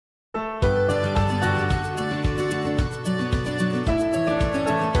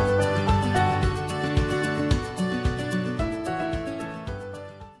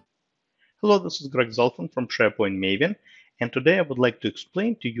Hello, this is Greg Zolfin from SharePoint Maven, and today I would like to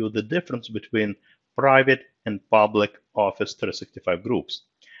explain to you the difference between private and public Office 365 groups.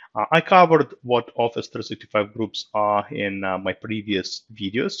 I covered what Office 365 groups are in my previous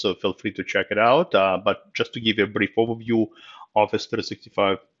videos, so feel free to check it out. But just to give you a brief overview, Office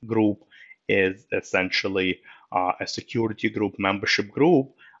 365 group is essentially a security group, membership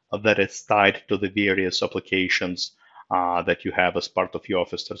group that is tied to the various applications that you have as part of your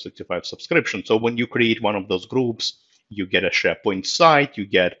Office 365 subscription. So when you create one of those groups, you get a SharePoint site, you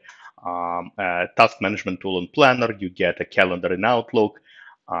get a task management tool and planner, you get a calendar in Outlook,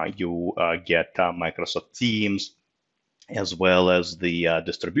 you get Microsoft Teams, as well as the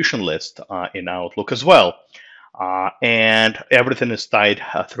distribution list in Outlook as well. And everything is tied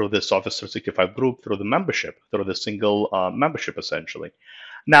through this Office 365 group, through the membership, through the single membership essentially.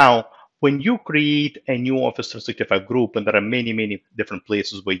 Now, when you create a new Office 365 group, and there are many, many different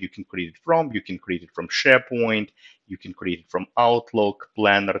places where you can create it from. You can create it from SharePoint, you can create it from Outlook,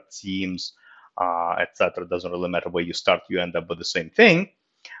 Planner, Teams, etc. It doesn't really matter where you start, you end up with the same thing.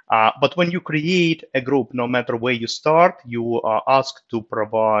 But when you create a group, no matter where you start, you are asked to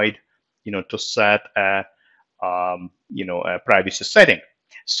provide, to set a privacy setting.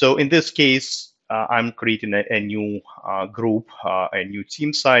 So in this case, I'm creating a new group, a new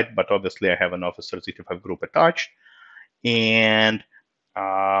team site, but obviously I have an Office 365 group attached, and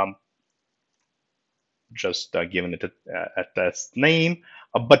just giving it a test name.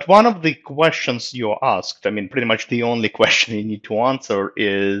 But one of the questions you're asked, I mean, pretty much the only question you need to answer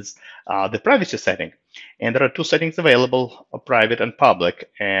is the privacy setting. And there are two settings available, private and public.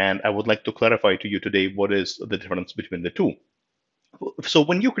 And I would like to clarify to you today what is the difference between the two. So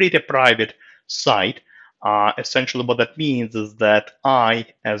when you create a private site, essentially what that means is that I,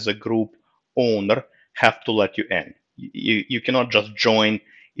 as a group owner, have to let you in. You cannot just join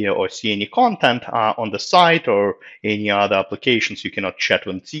or see any content on the site or any other applications. You cannot chat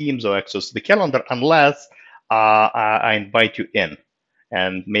with Teams or access the calendar unless I invite you in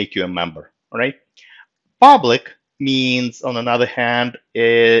and make you a member, right? Public means, on another hand,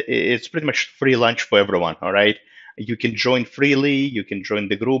 it's pretty much free lunch for everyone, all right? You can join freely, you can join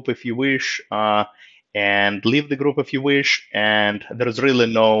the group if you wish, and leave the group if you wish, and there's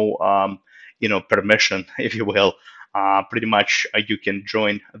really no, permission, if you will. Pretty much you can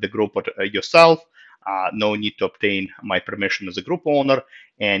join the group yourself, no need to obtain my permission as a group owner,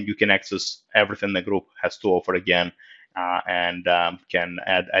 and you can access everything the group has to offer again, and can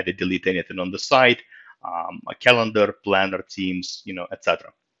add and delete anything on the site, a calendar, planner, Teams,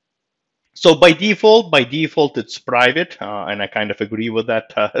 etc. So by default, it's private, and I kind of agree with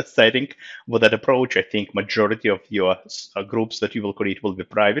that setting, with that approach. I think majority of your groups that you will create will be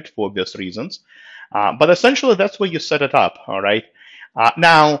private for obvious reasons. But essentially, that's where you set it up. All right.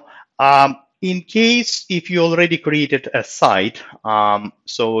 Now, in case if you already created a site,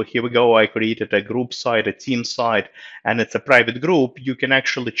 so here we go, I created a group site, a team site, and it's a private group, you can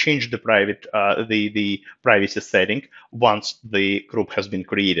actually change the the privacy setting once the group has been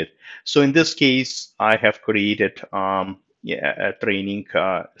created. So in this case, I have created a training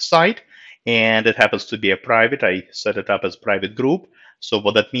site, and it happens to be a private. I set it up as private group. So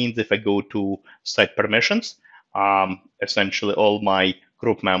what that means, if I go to site permissions, essentially all my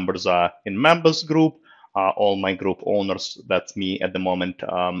group members are in members group. All my group owners, that's me at the moment,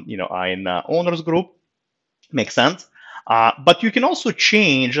 I in owners group. Makes sense. But you can also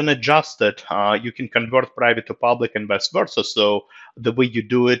change and adjust it. You can convert private to public and vice versa. So the way you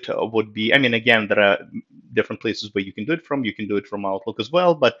do it would be, I mean, again, there are different places where you can do it from. You can do it from Outlook as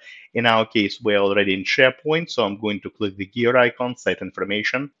well. But in our case, we're already in SharePoint. So I'm going to click the gear icon, site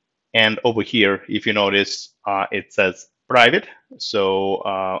information. And over here, if you notice, it says private. So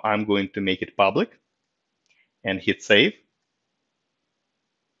I'm going to make it public and hit save.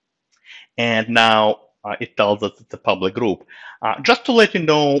 And now it tells us it's a public group. Just to let you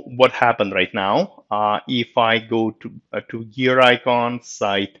know what happened right now, if I go to gear icon,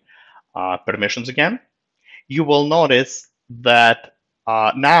 site permissions again, you will notice that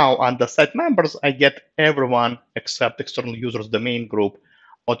now under site members, I get everyone except external users domain group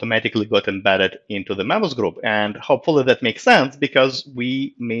automatically got embedded into the members group. And hopefully that makes sense because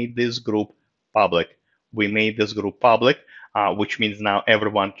we made this group public. We made this group public, which means now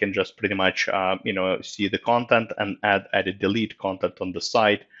everyone can just pretty much, see the content and add, edit, delete content on the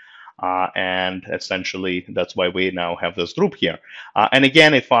site. And essentially, that's why we now have this group here. And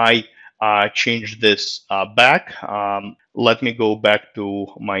again, if I change this back, let me go back to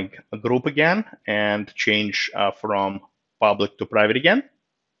my group again and change from public to private again.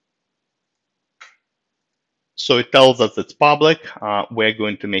 So it tells us it's public. We're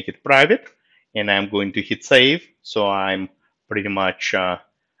going to make it private, and I'm going to hit save. So I'm pretty much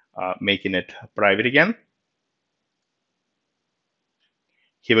making it private again.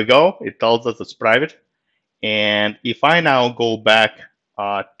 Here we go. It tells us it's private. And if I now go back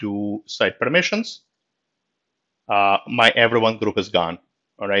to site permissions, my everyone group is gone.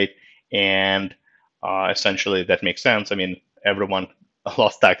 All right. And essentially that makes sense. I mean, everyone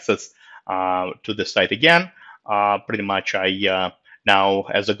lost access to the site again. Pretty much now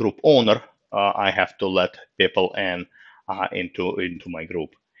as a group owner, I have to let people in into my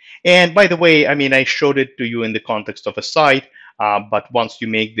group. And by the way, I mean, I showed it to you in the context of a site, but once you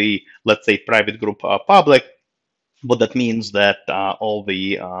make the, let's say, private group public, what that means that all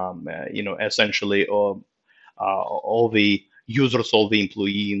the, essentially all the users, all the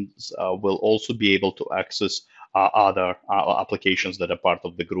employees will also be able to access other applications that are part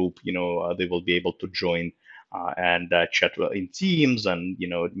of the group. They will be able to join and chat in Teams and,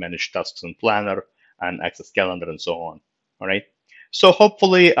 manage tasks in Planner and access calendar and so on. All right. So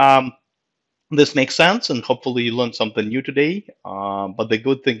hopefully this makes sense, and hopefully you learned something new today. But the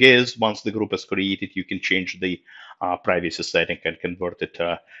good thing is, once the group is created, you can change the privacy setting and convert it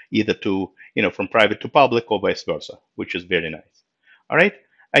either to, from private to public or vice versa, which is very nice. All right.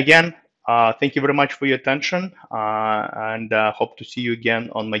 Again, thank you very much for your attention, and hope to see you again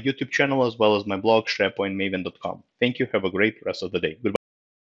on my YouTube channel as well as my blog, SharePointMaven.com. Thank you. Have a great rest of the day. Goodbye.